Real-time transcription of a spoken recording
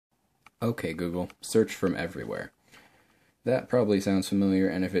Okay, Google, search from everywhere. That probably sounds familiar,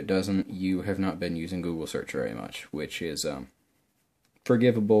 and if it doesn't, you have not been using Google search very much, which is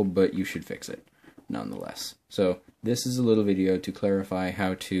forgivable, but you should fix it nonetheless. So this is a little video to clarify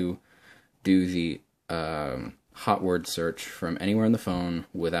how to do the hot word search from anywhere on the phone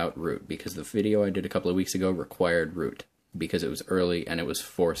without root, because the video I did a couple of weeks ago required root because it was early and it was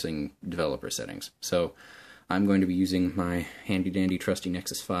forcing developer settings. So I'm going to be using my handy dandy trusty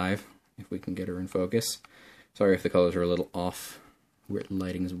Nexus 5, if we can get her in focus. Sorry if the colors are a little off,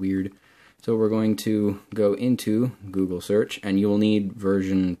 lighting is weird. So we're going to go into Google search, and you'll need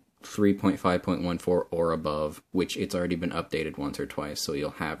version 3.5.14 or above, which it's already been updated once or twice, so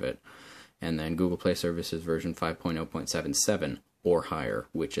you'll have it. And then Google Play Services version 5.0.77 or higher,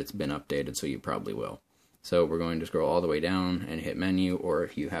 which it's been updated, so you probably will. So we're going to scroll all the way down and hit menu, or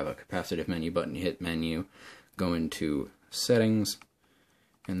if you have a capacitive menu button, hit menu, go into settings,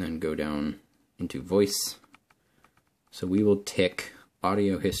 and then go down into voice. So we will tick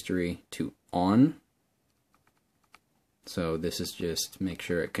audio history to on. So this is just make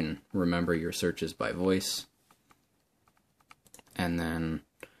sure it can remember your searches by voice. And then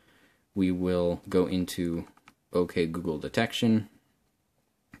we will go into OK Google detection.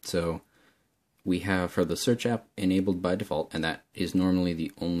 So we have for the search app enabled by default, and that is normally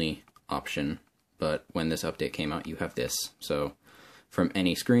the only option, but when this update came out you have this. So from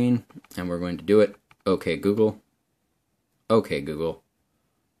any screen, and we're going to do it, OK Google, OK Google,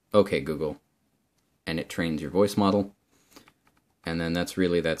 OK Google, and it trains your voice model. And then that's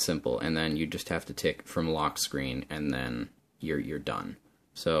really that simple, and then you just have to tick from lock screen, and then you're done.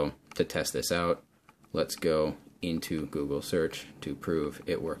 So to test this out, let's go into Google search to prove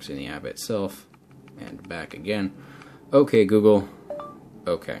it works in the app itself, and back again. OK Google,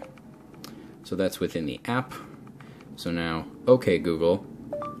 OK. So that's within the app. So now OK Google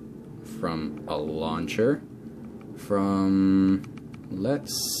from a launcher, from,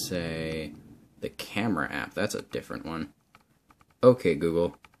 let's say, the camera app. That's a different one. OK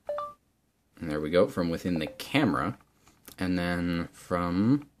Google, and there we go, from within the camera, and then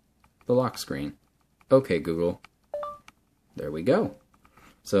from the lock screen. OK Google, there we go.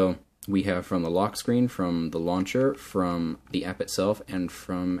 So we have from the lock screen, from the launcher, from the app itself, and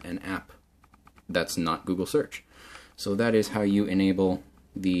from an app that's not Google search. So that is how you enable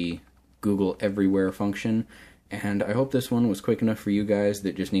the Google Everywhere function. And I hope this one was quick enough for you guys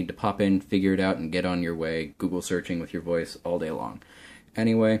that just need to pop in, figure it out, and get on your way Google searching with your voice all day long.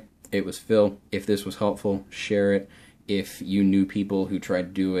 Anyway, it was Phil. If this was helpful, share it. If you knew people who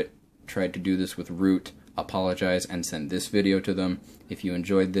tried to do this with root, apologize and send this video to them. If you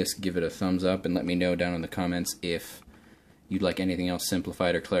enjoyed this, give it a thumbs up and let me know down in the comments if you'd like anything else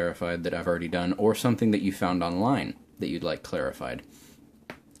simplified or clarified that I've already done, or something that you found online that you'd like clarified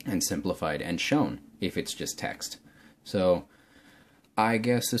and simplified and shown if it's just text. So I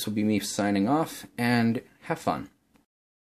guess this will be me signing off, and have fun.